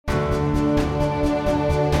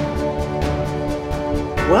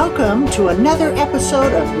Welcome to another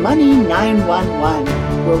episode of Money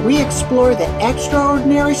 911, where we explore the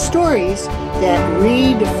extraordinary stories that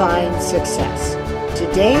redefine success.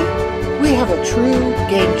 Today, we have a true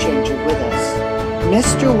game changer with us,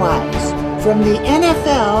 Mr. Wise, from the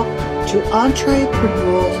NFL to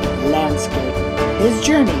entrepreneurial landscape. His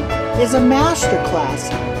journey is a masterclass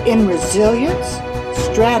in resilience,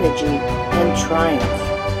 strategy, and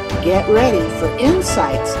triumph. Get ready for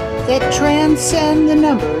insights that transcend the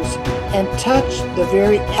numbers and touch the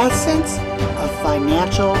very essence of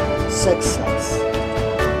financial success.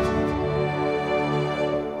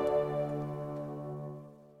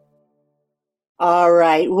 All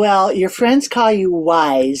right. Well, your friends call you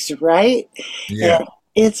Wise, right? Yeah. And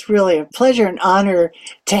it's really a pleasure and honor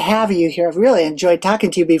to have you here. I've really enjoyed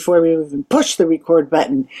talking to you before we even pushed the record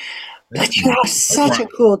button. But you have such a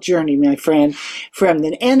cool journey, my friend, from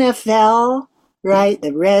the NFL, right,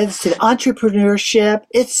 the Reds, to the entrepreneurship.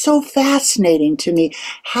 It's so fascinating to me.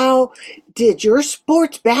 How did your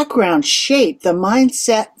sports background shape the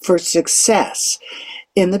mindset for success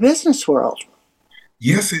in the business world?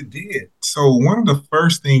 Yes, it did. So one of the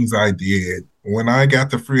first things I did when I got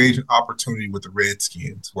the free agent opportunity with the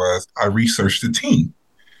Redskins was I researched the team.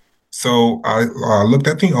 So I looked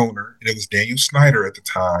at the owner, and it was Daniel Snyder at the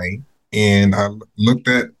time, and I looked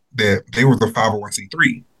at that they were the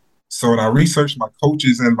 501c3. So when I researched my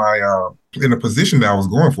coaches and my in the position that I was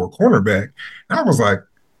going for, cornerback, and I was like,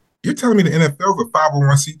 "You're telling me the NFL is a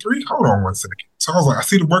 501c3? Hold on one second." So I was like, "I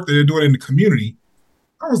see the work that they're doing in the community."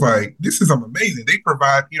 I was like, "This is amazing. They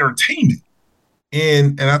provide entertainment."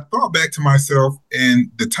 And I thought back to myself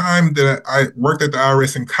and the time that I worked at the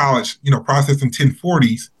IRS in college, processing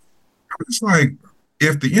 1040s. I was like,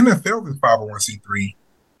 if the NFL is 501c3,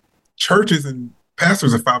 churches and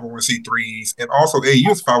pastors are 501c3s, and also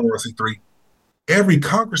AU is 501c3. Every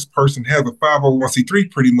congressperson has a 501c3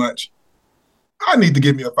 pretty much. I need to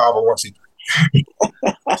give me a 501c3.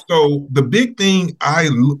 So the big thing I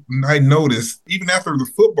noticed, even after the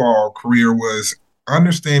football career, was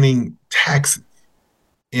understanding taxes.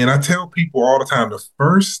 And I tell people all the time, the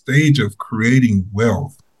first stage of creating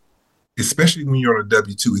wealth, especially when you're on a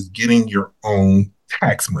W-2, is getting your own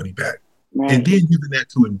tax money back. Right. And then using that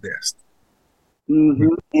to invest.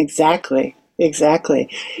 Mm-hmm. Exactly. It's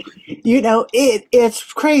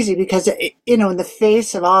crazy because, in the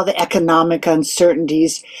face of all the economic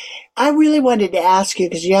uncertainties, I really wanted to ask you,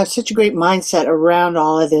 because you have such a great mindset around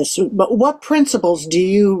all of this, but what principles do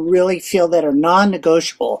you really feel that are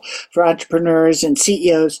non-negotiable for entrepreneurs and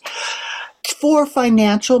CEOs for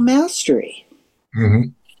financial mastery? Mm-hmm.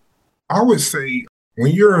 I would say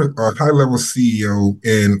when you're a high-level CEO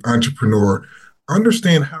and entrepreneur,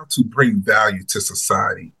 understand how to bring value to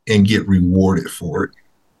society and get rewarded for it.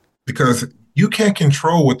 Because you can't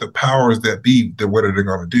control what the powers that be, what are they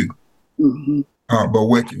going to do. Mm-hmm. But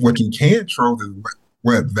what you can control is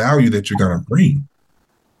what value that you're going to bring.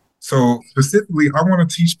 So specifically, I want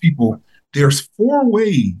to teach people there's 4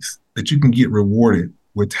 ways that you can get rewarded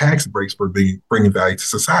with tax breaks for bringing value to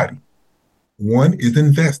society. One is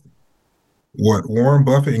investing. What Warren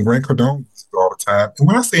Buffett and Grant Cardone use all the time. And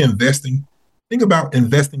when I say investing, think about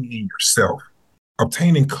investing in yourself,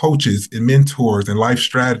 obtaining coaches and mentors and life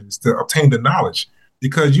strategies to obtain the knowledge,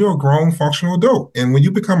 because you're a grown functional adult. And when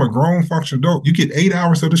you become a grown functional adult, you get 8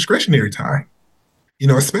 hours of discretionary time,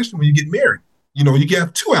 especially when you get married. You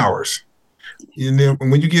get 2 hours. And then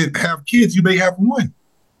when you have kids, you may have 1.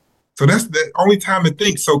 So that's the only time to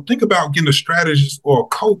think. So think about getting a strategist or a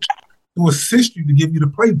coach to assist you to give you the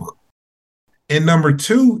playbook. And number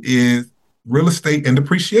 2 is real estate and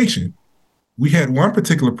depreciation. We had one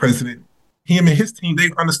particular president, him and his team, they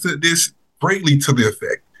understood this greatly to the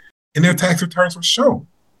effect, and their tax returns were shown.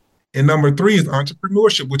 And number 3 is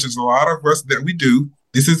entrepreneurship, which is a lot of us that we do.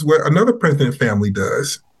 This is what another president family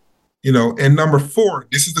does, And number 4,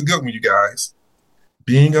 this is the good one, you guys,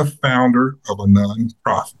 being a founder of a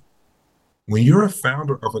nonprofit. When you're a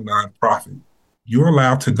founder of a nonprofit, you're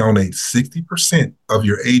allowed to donate 60% of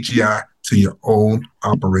your AGI to your own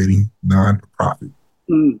operating nonprofit.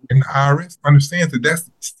 And the IRS understands that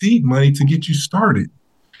that's seed money to get you started.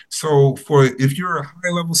 So if you're a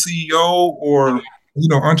high-level CEO or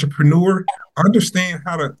entrepreneur, understand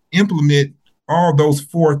how to implement all those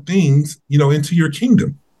 4 things, into your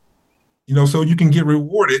kingdom. So you can get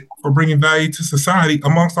rewarded for bringing value to society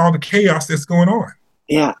amongst all the chaos that's going on.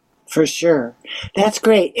 Yeah, for sure. That's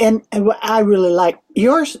great. And I really like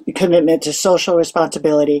your commitment to social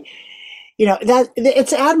responsibility. That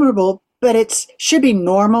it's admirable, but it should be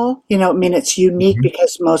normal. It's unique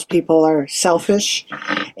because most people are selfish.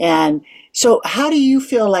 And so how do you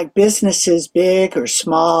feel like businesses, big or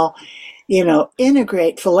small,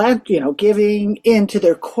 integrate philanthropy, giving into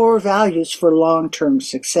their core values for long-term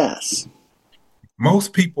success?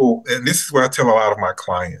 Most people, and this is what I tell a lot of my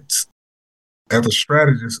clients, as a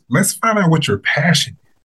strategist, let's find out what your passion is.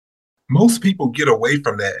 Most people get away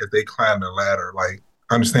from that as they climb the ladder, like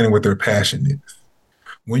understanding what their passion is.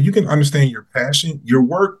 When you can understand your passion, your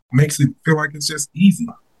work makes it feel like it's just easy.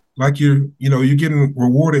 Like you're getting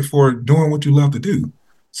rewarded for doing what you love to do.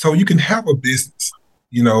 So you can have a business,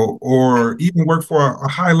 or even work for a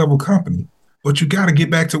high level company, but you got to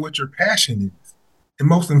get back to what your passion is. And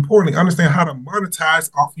most importantly, understand how to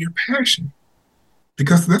monetize off your passion,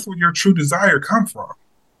 because that's where your true desire comes from.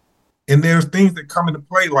 And there's things that come into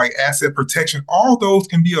play like asset protection. All those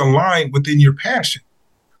can be aligned within your passion.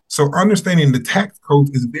 So understanding the tax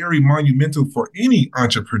code is very monumental for any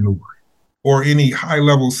entrepreneur or any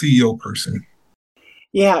high-level CEO person.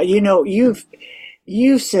 Yeah, you've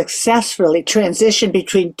successfully transitioned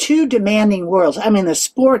between two demanding worlds. I mean, the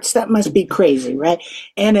sports, that must be crazy, right?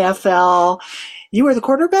 NFL. You were the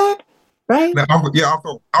quarterback, right? Now, I was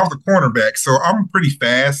a cornerback, so I'm pretty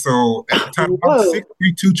fast. So at the time, I was 6'3",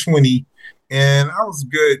 220, and I was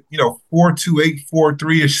good, 4.28,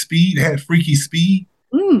 4.3-ish speed, had freaky speed.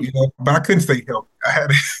 But I couldn't stay healthy. I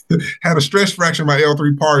had a stress fracture in my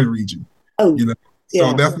L3 parting region. Oh,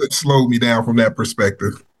 so that's what slowed me down from that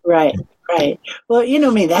perspective. Right. Well,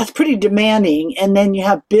 that's pretty demanding. And then you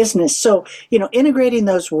have business. So, integrating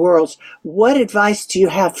those worlds, what advice do you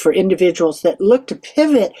have for individuals that look to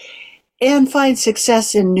pivot and find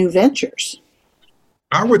success in new ventures?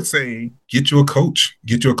 I would say get you a coach,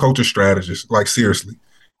 a strategist. Like, seriously.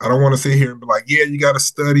 I don't want to sit here and be like, yeah, you got to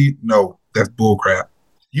study. No, that's bullcrap.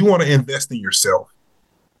 You want to invest in yourself,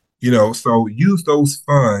 so use those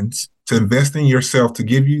funds to invest in yourself,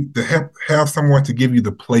 to have someone to give you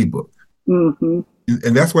the playbook. Mm-hmm.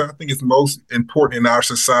 And that's what I think is most important in our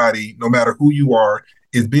society, no matter who you are,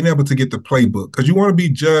 is being able to get the playbook, because you want to be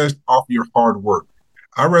judged off your hard work.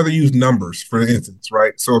 I'd rather use numbers, for instance,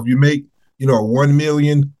 right? So if you make, 1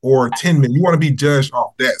 million or 10 million, you want to be judged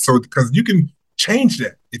off that. So because you can change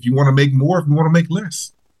that if you want to make more, if you want to make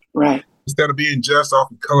less. Right. Instead of being judged off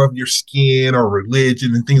the color of your skin or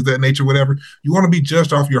religion and things of that nature, whatever, you want to be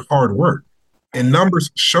judged off your hard work. And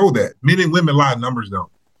numbers show that. Men and women lie, numbers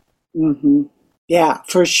don't. Mm-hmm. Yeah,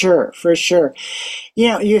 for sure.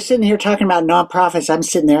 You're sitting here talking about nonprofits. I'm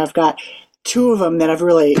sitting there. I've got two of them that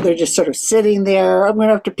they're just sort of sitting there. I'm going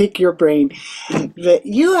to have to pick your brain. But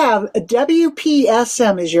you have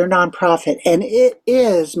WPSM is your nonprofit, and it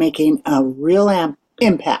is making a real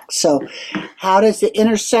impact. So how does the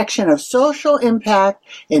intersection of social impact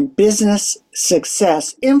and business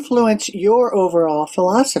success influence your overall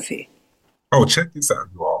philosophy? Oh, check this out,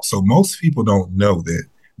 you all. So most people don't know that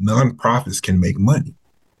nonprofits can make money,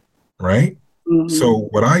 right? Mm-hmm. So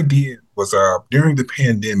what I did was during the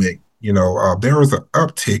pandemic, there was an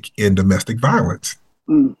uptick in domestic violence.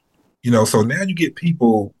 Mm. So now you get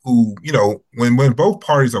people who, when both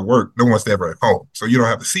parties are work, no one's ever at home. So you don't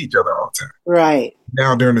have to see each other all the time. Right.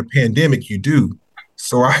 Now during the pandemic, you do.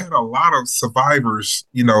 So I had a lot of survivors,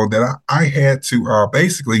 that I had to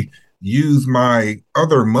basically use my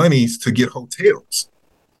other monies to get hotels.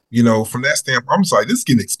 From that standpoint, I'm just like, this is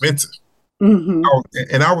getting expensive. Mm-hmm.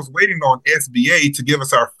 I was waiting on SBA to give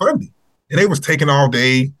us our funding, and they was taking all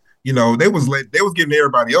day. They was giving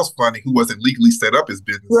everybody else funding who wasn't legally set up as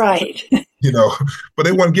business. Right. But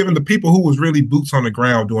they weren't giving the people who was really boots on the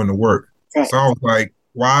ground doing the work. Right. So I was like,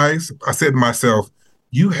 wise. I said to myself,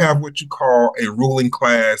 you have what you call a ruling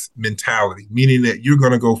class mentality, meaning that you're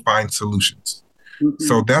going to go find solutions. Mm-hmm.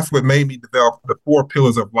 So that's what made me develop the 4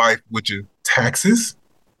 pillars of life, which is taxes,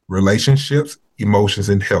 relationships, emotions,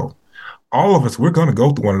 and health. All of us, we're going to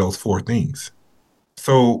go through one of those 4 things.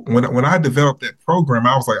 So when I developed that program,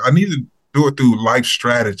 I was like, I need to do it through life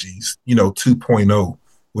strategies, 2.0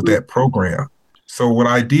 with that program. So what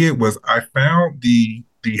I did was I found the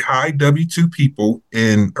high W-2 people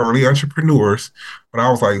and early entrepreneurs, but I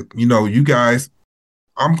was like, you guys,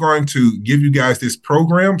 I'm going to give you guys this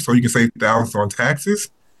program so you can save thousands on taxes.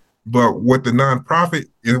 But with the nonprofit,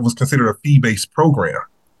 it was considered a fee-based program.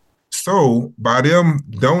 So by them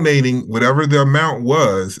donating whatever the amount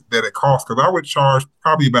was that it cost, because I would charge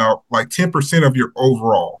probably about like 10% of your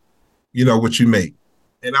overall, what you make.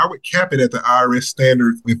 And I would cap it at the IRS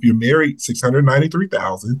standards. If you're married,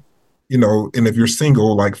 $693,000, and if you're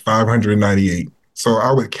single, like $598. So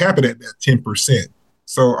I would cap it at that 10%.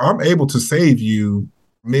 So I'm able to save you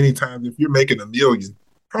many times. If you're making $1 million,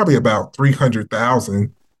 probably about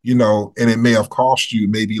 300,000, and it may have cost you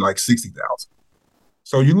maybe like 60,000.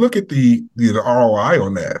 So you look at the ROI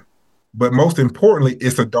on that, but most importantly,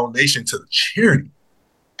 it's a donation to the charity.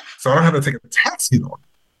 So I don't have to take a tax hit on it.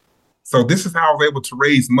 So this is how I was able to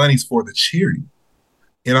raise monies for the charity.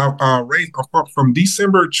 And I raised from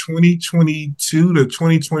December 2022 to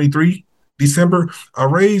 2023, December, I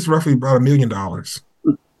raised roughly about $1 million,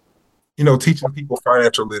 teaching people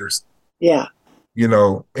financial literacy. Yeah.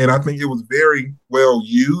 And I think it was very well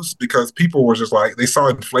used because people were just like, they saw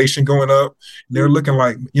inflation going up and they're looking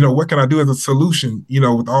like, what can I do as a solution,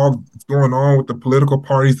 with all that's going on with the political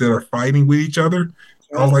parties that are fighting with each other.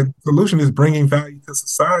 Right. I was like, the solution is bringing value to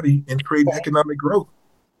society and creating economic growth.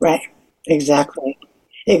 Right. Exactly.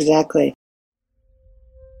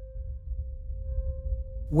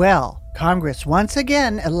 Well, Congress once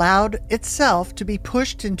again allowed itself to be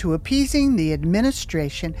pushed into appeasing the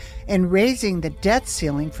administration and raising the debt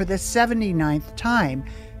ceiling for the 79th time,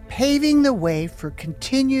 paving the way for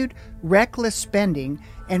continued reckless spending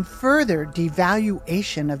and further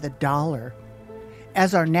devaluation of the dollar.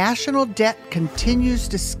 As our national debt continues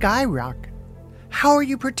to skyrocket, how are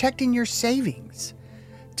you protecting your savings?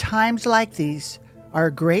 Times like these are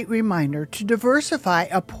a great reminder to diversify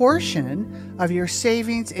a portion of your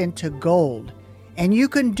savings into gold, and you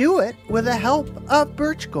can do it with the help of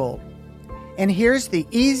Birch Gold. And here's the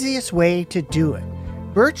easiest way to do it.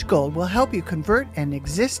 Birch Gold will help you convert an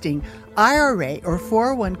existing IRA or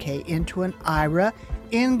 401k into an IRA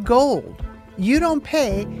in gold. You don't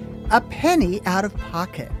pay a penny out of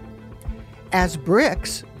pocket. As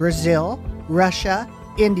BRICS, Brazil, Russia,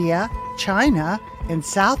 India, China, and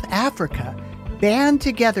South Africa band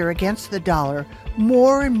together against the dollar,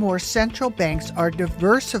 more and more central banks are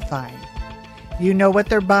diversifying. You know what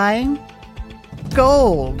they're buying?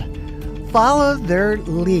 Gold. Follow their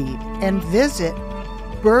lead and visit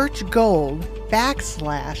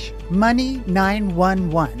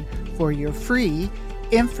birchgold.com/money911 for your free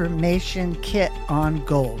information kit on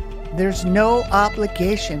gold. There's no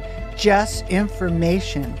obligation, just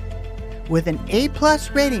information. With an A+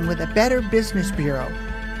 rating with a Better Business Bureau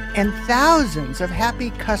and thousands of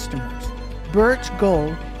happy customers, Birch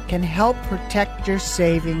Gold can help protect your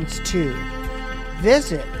savings too.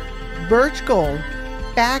 Visit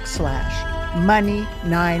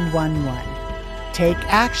birchgold.com/money911. Take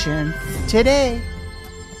action today.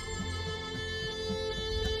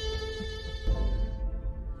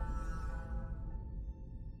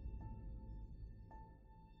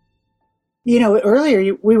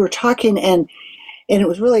 Earlier we were talking and it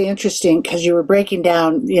was really interesting because you were breaking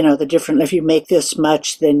down, the different, if you make this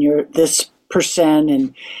much, then you're this percent.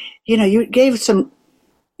 And, you gave some,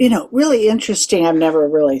 really interesting. I've never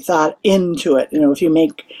really thought into it. If you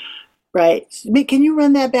make, right. Can you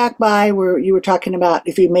run that back by where you were talking about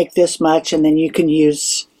if you make this much and then you can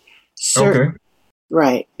use certain, okay.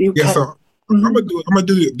 Right. So I'm gonna do it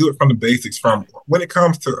from the basics, from when it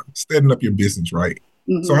comes to setting up your business, right?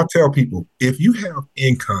 Mm-hmm. So I tell people, if you have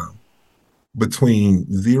income between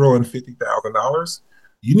 $0 and $50,000,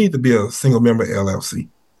 you need to be a single member LLC.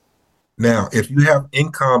 Now, if you have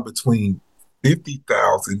income between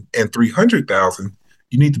 $50,000 and $300,000,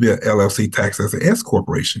 you need to be an LLC taxed as an S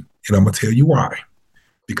corporation. And I'm going to tell you why.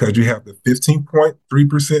 Because you have the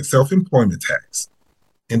 15.3% self-employment tax.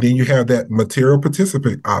 And then you have that material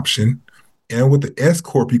participant option. And with the S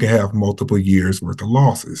corp, you can have multiple years worth of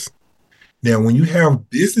losses. Now, when you have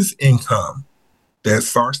business income that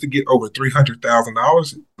starts to get over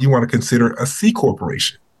 $300,000, you want to consider a C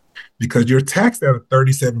corporation because you're taxed at a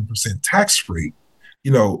 37% tax rate,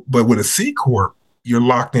 but with a C corp, you're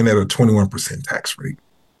locked in at a 21% tax rate.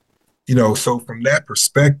 So from that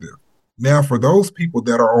perspective, now for those people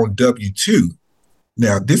that are on W-2,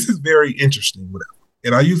 now this is very interesting.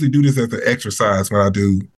 And I usually do this as an exercise when I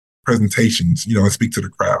do presentations, and speak to the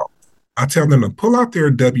crowd. I tell them to pull out their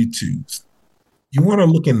W-2s. You want to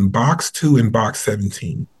look in box 2 and box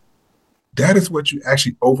 17. That is what you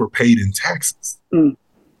actually overpaid in taxes. Mm.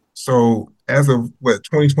 So as of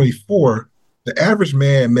 2024, the average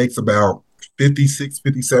man makes about $56,000,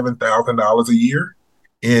 $57,000 a year,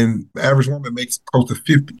 and the average woman makes close to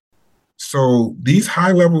 $50,000. So these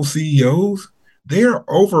high-level CEOs, they are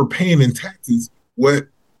overpaying in taxes what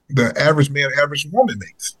the average man, average woman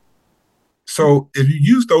makes. So if you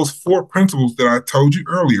use those 4 principles that I told you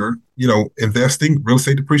earlier, investing, real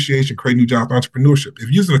estate depreciation, creating new jobs, entrepreneurship, if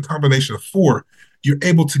you're using a combination of 4, you're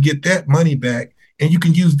able to get that money back and you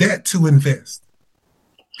can use that to invest.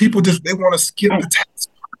 People they want to skip the tax.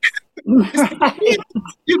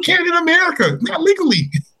 You can't in America, not legally.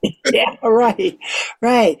 Yeah, right.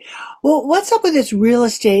 Well, what's up with this real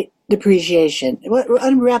estate depreciation?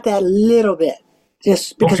 Unwrap that a little bit,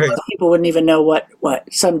 just because most people wouldn't even know what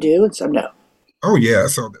some do and some don't. Oh, yeah.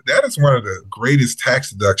 So that is one of the greatest tax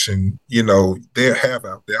deduction, they have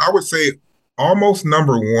out there. I would say almost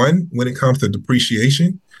number one when it comes to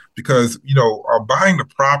depreciation because, buying the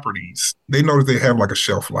properties, they know that they have like a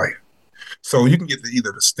shelf life. So you can get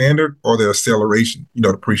either the standard or the acceleration,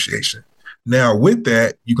 depreciation. Now, with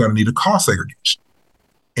that, you're going to need a cost segregation.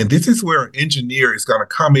 And this is where an engineer is going to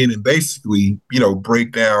come in and basically,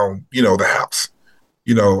 break down, the house,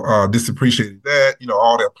 this depreciated that,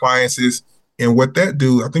 all the appliances. And what that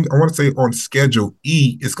do, I want to say on Schedule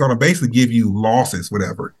E, it's going to basically give you losses,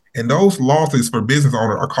 whatever. And those losses for business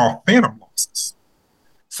owner are called phantom losses.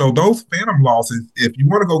 So those phantom losses, if you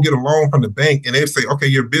want to go get a loan from the bank and they say, okay,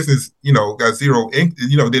 your business, got zero,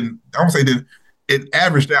 it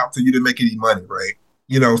averaged out so you didn't make any money, right?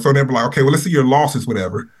 So they'll be like, okay, well, let's see your losses,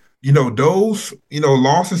 whatever. Those,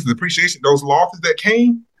 losses, depreciation, those losses that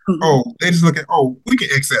came, they just look at, we can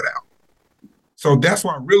X that out. So that's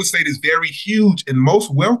why real estate is very huge. And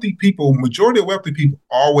most wealthy people, majority of wealthy people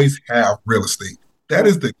always have real estate. That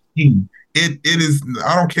is the key. It is,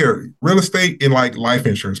 I don't care, real estate and like life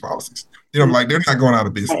insurance policies. Like they're not going out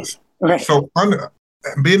of business. Right. So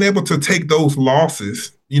being able to take those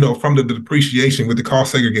losses, from the depreciation with the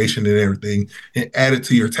cost segregation and everything and add it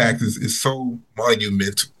to your taxes is so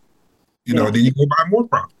monumental. Then you go buy more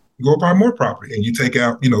property. You go buy more property and you take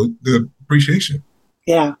out, the depreciation.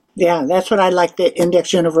 Yeah. Yeah. That's what I like, the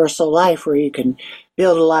index universal life, where you can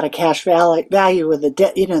build a lot of cash value with the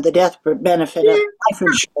the death benefit of life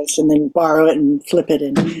insurance and then borrow it and flip it.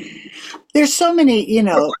 And there's so many, I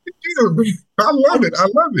love it.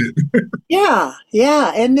 Yeah.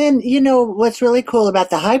 Yeah. And then, what's really cool about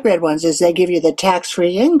the hybrid ones is they give you the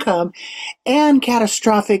tax-free income and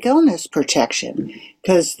catastrophic illness protection.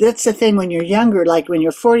 Because that's the thing when you're younger, like when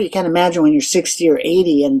you're 40, you can't imagine when you're 60 or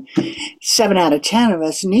 80, and 7 out of 10 of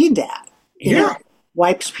us need that.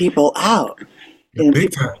 Wipes people out.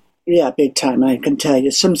 Big time. Yeah, big time. I can tell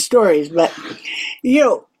you some stories, but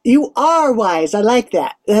you are wise. I like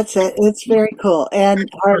that. That's it. It's very cool and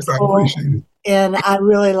artful. I appreciate it. And I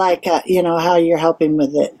really like, how you're helping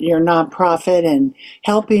with it, your nonprofit and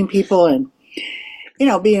helping people and,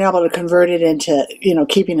 being able to convert it into,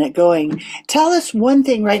 keeping it going. Tell us one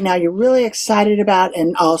thing right now you're really excited about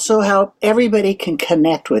and also how everybody can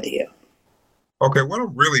connect with you. Okay, what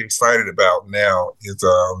I'm really excited about now is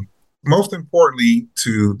most importantly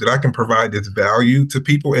that I can provide this value to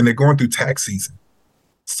people, and they're going through tax season.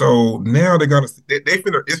 So now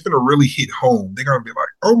it's gonna really hit home. They're gonna be like,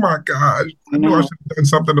 oh my gosh, I knew I should have done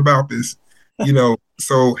something about this.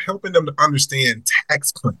 So helping them to understand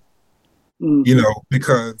tax planning,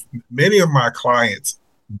 because many of my clients,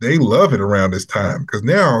 they love it around this time because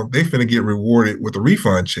now they finna get rewarded with a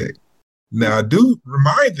refund check. Now I do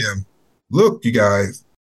remind them, look, you guys,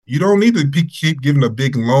 you don't need to keep giving a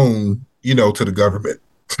big loan, to the government.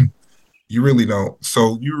 You really don't.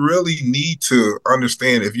 So you really need to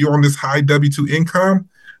understand if you're on this high W-2 income,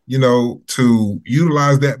 to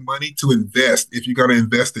utilize that money to invest. If you're going to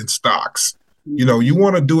invest in stocks, you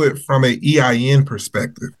want to do it from an EIN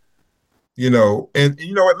perspective, and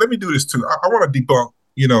you know what, let me do this too. I want to debunk,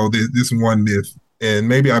 this one myth, and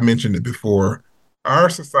maybe I mentioned it before. Our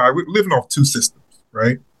society, we're living off two systems,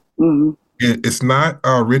 right? Mm-hmm. It's not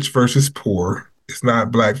rich versus poor. It's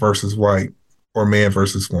not black versus white or man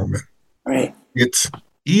versus woman. Right. It's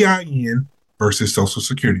EIN versus Social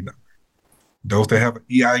Security number. Those that have an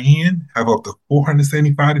EIN have up to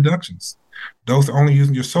 475 deductions. Those that only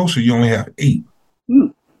using your social, you only have 8.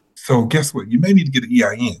 Mm. So guess what? You may need to get an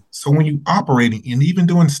EIN. So when you're operating and even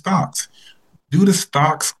doing stocks, do the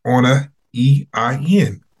stocks on a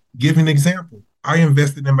EIN. Give an example. I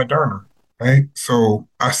invested in Moderna, right? So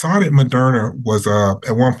I saw that Moderna was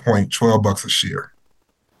at one point $12 a share.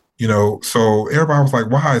 So everybody was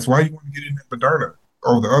like, why you want to get in Moderna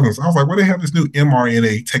over the others? I was like, well, they have this new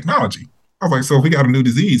mRNA technology. I was like, so if we got a new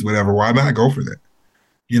disease, whatever, why not go for that?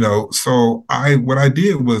 So what I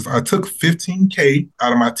did was I took $15K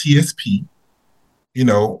out of my TSP,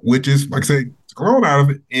 which is, like I say, took a loan out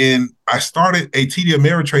of it, and I started a TD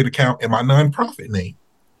Ameritrade account in my nonprofit name.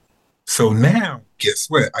 So now, guess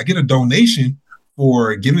what? I get a donation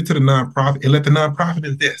for giving it to the nonprofit and let the nonprofit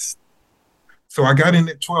invest. So I got in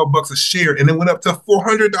at $12 a share, and it went up to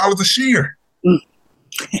 $400 a share. Mm.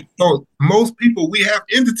 So most people, we have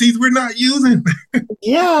entities we're not using.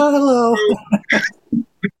 Yeah, hello.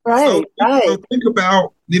 Right. So think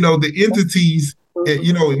about, the entities,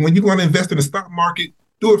 when you want to invest in the stock market,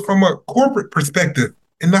 do it from a corporate perspective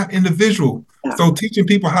and not individual. Yeah. So teaching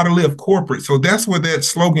people how to live corporate. So that's where that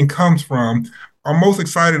slogan comes from. I'm most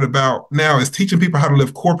excited about now is teaching people how to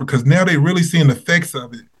live corporate, because now they're really seeing the effects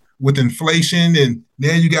of it with inflation, and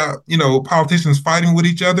now you got, politicians fighting with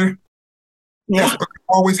each other. Yeah. That's what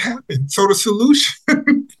always happens. So the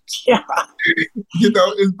solution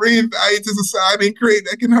It's bringing value to society and create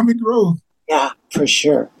economic growth. Yeah, for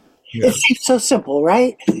sure. Yeah. It seems so simple,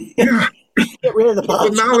 right? Yeah. Get rid of the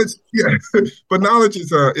But knowledge, yeah. But knowledge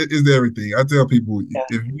is everything. I tell people Yeah.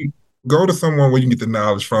 if you go to someone where you can get the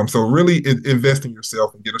knowledge from. So really invest in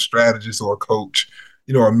yourself and get a strategist or a coach,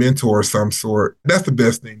 a mentor of some sort. That's the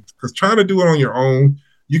best thing. Because trying to do it on your own,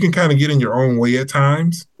 you can kind of get in your own way at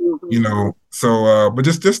times. So but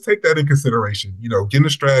just take that in consideration. Getting a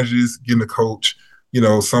strategist, getting a coach,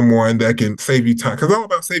 someone that can save you time. Because it's all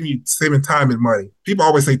about saving time and money. People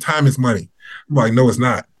always say time is money. I'm like, no, it's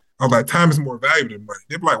not. I was like, time is more valuable than money.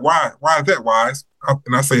 They'd be like, why? Why is that wise?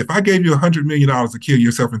 And I say, if I gave you $100 million to kill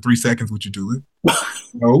yourself in 3 seconds, would you do it?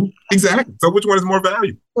 No, exactly. So which one is more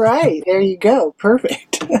valuable? Right. There you go.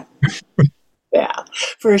 Perfect. Yeah,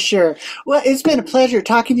 for sure. Well, it's been a pleasure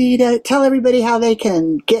talking to you. To tell everybody how they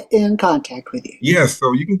can get in contact with you. Yes,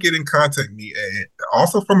 so you can get in contact with me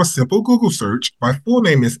also from a simple Google search. My full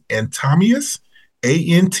name is Antomius,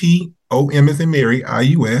 Antom as in Mary,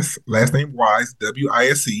 IUS, last name Wise,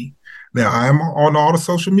 WISE. Now, I am on all the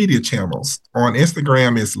social media channels. On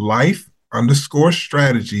Instagram is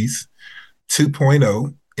life_strategies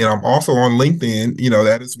 2.0. And I'm also on LinkedIn.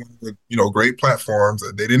 That is one of the, great platforms.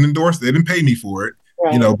 They didn't pay me for it,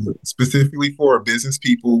 Right. But specifically for business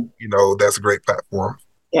people, that's a great platform.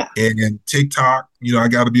 Yeah. And TikTok, I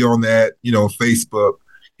got to be on that, Facebook,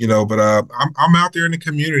 but I'm out there in the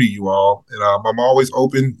community, you all. And I'm always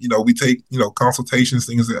open. We take, consultations,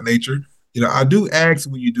 things of that nature. I do ask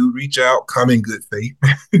when you do reach out, come in good faith.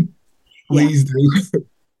 Please do.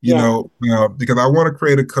 Because I want to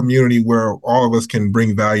create a community where all of us can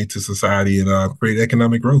bring value to society and create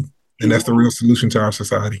economic growth. And that's the real solution to our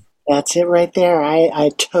society. That's it right there.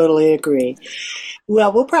 I totally agree.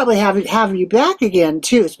 Well, we'll probably have you back again,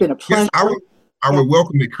 too. It's been a pleasure. Yes, I would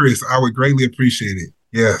welcome it, Kris. I would greatly appreciate it.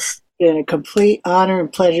 Yes. It's been a complete honor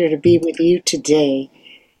and pleasure to be with you today.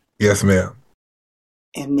 Yes, ma'am.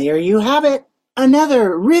 And there you have it.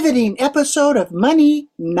 Another riveting episode of Money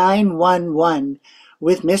 911.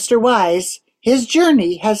 With Mr. Wise, his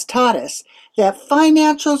journey has taught us that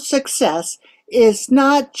financial success is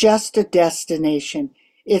not just a destination.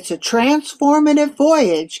 It's a transformative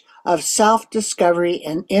voyage of self-discovery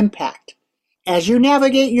and impact. As you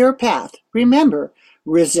navigate your path, remember,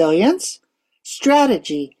 resilience,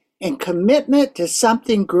 strategy, and commitment to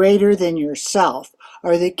something greater than yourself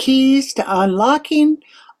are the keys to unlocking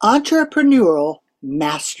entrepreneurial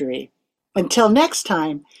mastery. Until next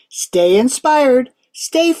time, stay inspired,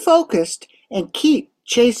 stay focused, and keep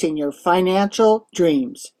chasing your financial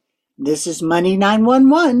dreams. This is Money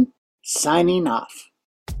 911, signing off.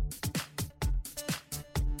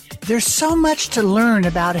 There's so much to learn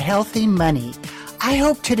about healthy money. I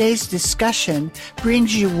hope today's discussion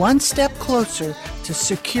brings you one step closer to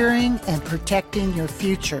securing and protecting your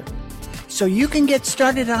future. So you can get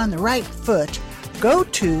started on the right foot, go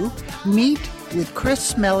to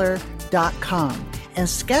meetwithkrismiller.com and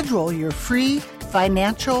schedule your free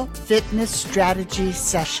financial fitness strategy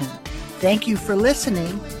session. Thank you for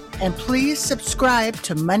listening, and please subscribe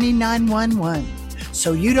to Money 911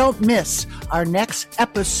 so you don't miss our next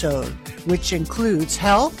episode, which includes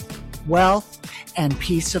health, wealth, and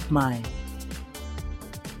peace of mind.